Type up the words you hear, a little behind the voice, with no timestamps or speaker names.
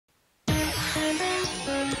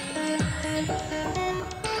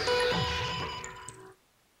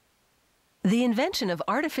The invention of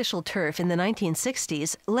artificial turf in the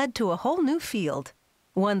 1960s led to a whole new field,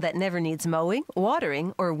 one that never needs mowing,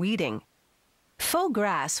 watering, or weeding. Faux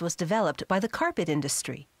grass was developed by the carpet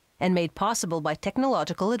industry and made possible by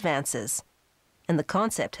technological advances. And the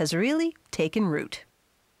concept has really taken root.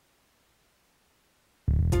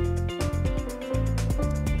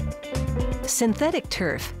 Synthetic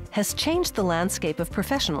turf has changed the landscape of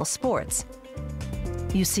professional sports.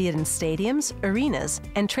 You see it in stadiums, arenas,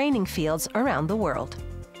 and training fields around the world.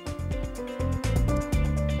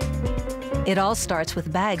 It all starts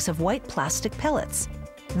with bags of white plastic pellets.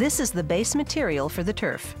 This is the base material for the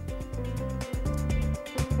turf.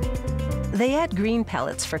 They add green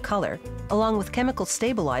pellets for color, along with chemical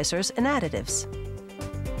stabilizers and additives.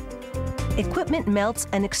 Equipment melts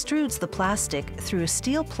and extrudes the plastic through a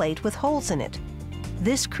steel plate with holes in it.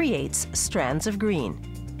 This creates strands of green.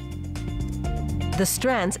 The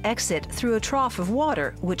strands exit through a trough of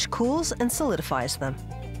water, which cools and solidifies them.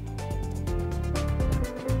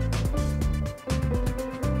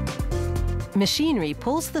 Machinery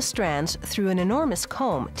pulls the strands through an enormous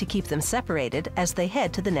comb to keep them separated as they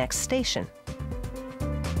head to the next station.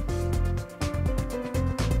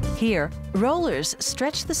 Here, rollers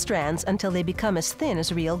stretch the strands until they become as thin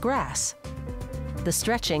as real grass. The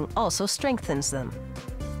stretching also strengthens them.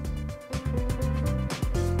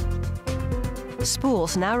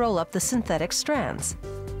 Spools now roll up the synthetic strands.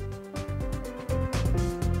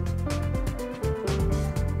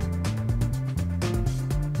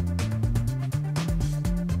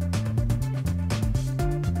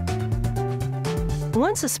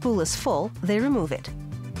 Once a spool is full, they remove it.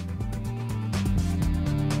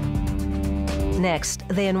 Next,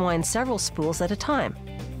 they unwind several spools at a time.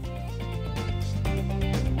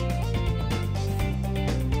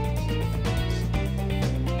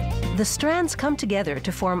 The strands come together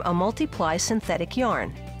to form a multiply synthetic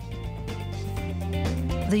yarn.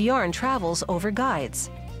 The yarn travels over guides.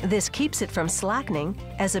 This keeps it from slackening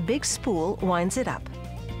as a big spool winds it up.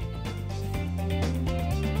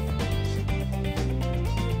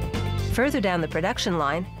 Further down the production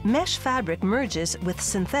line, mesh fabric merges with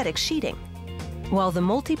synthetic sheeting, while the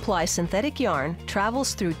multiply synthetic yarn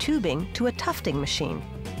travels through tubing to a tufting machine.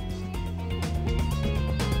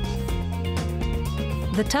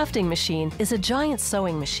 The tufting machine is a giant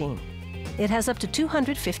sewing machine. It has up to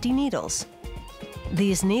 250 needles.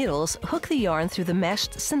 These needles hook the yarn through the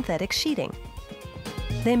meshed synthetic sheeting.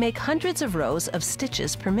 They make hundreds of rows of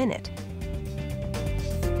stitches per minute.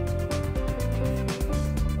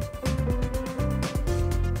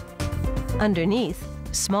 Underneath,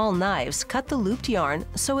 small knives cut the looped yarn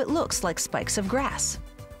so it looks like spikes of grass.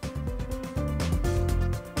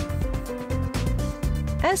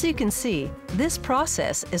 As you can see, this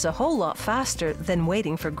process is a whole lot faster than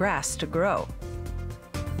waiting for grass to grow.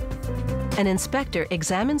 An inspector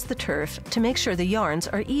examines the turf to make sure the yarns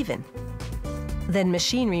are even. Then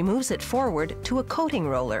machinery moves it forward to a coating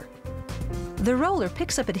roller. The roller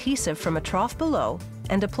picks up adhesive from a trough below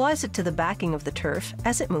and applies it to the backing of the turf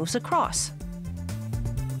as it moves across.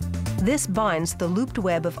 This binds the looped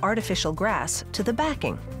web of artificial grass to the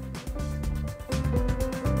backing.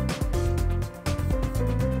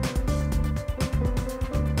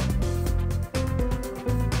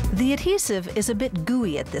 The adhesive is a bit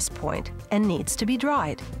gooey at this point and needs to be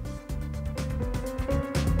dried.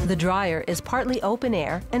 The dryer is partly open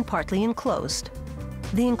air and partly enclosed.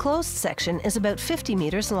 The enclosed section is about 50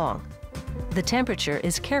 meters long. The temperature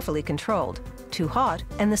is carefully controlled. Too hot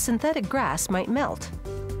and the synthetic grass might melt.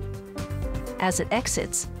 As it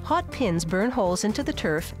exits, hot pins burn holes into the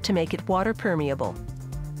turf to make it water permeable.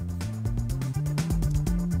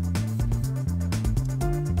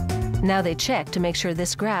 Now they check to make sure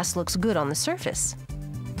this grass looks good on the surface.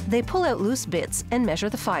 They pull out loose bits and measure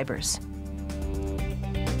the fibers.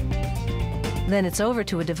 Then it's over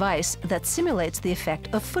to a device that simulates the effect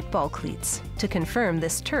of football cleats to confirm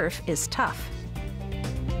this turf is tough.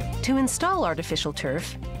 To install artificial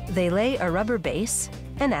turf, they lay a rubber base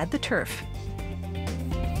and add the turf.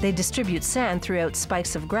 They distribute sand throughout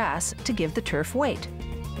spikes of grass to give the turf weight.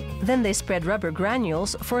 Then they spread rubber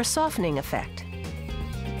granules for a softening effect.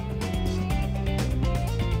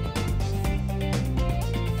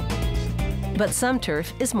 But some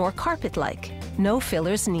turf is more carpet-like, no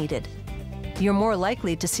fillers needed. You're more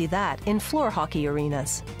likely to see that in floor hockey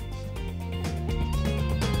arenas.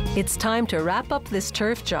 It's time to wrap up this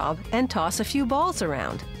turf job and toss a few balls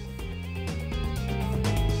around.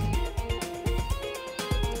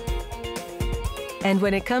 And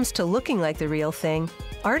when it comes to looking like the real thing,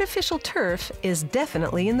 artificial turf is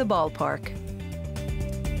definitely in the ballpark.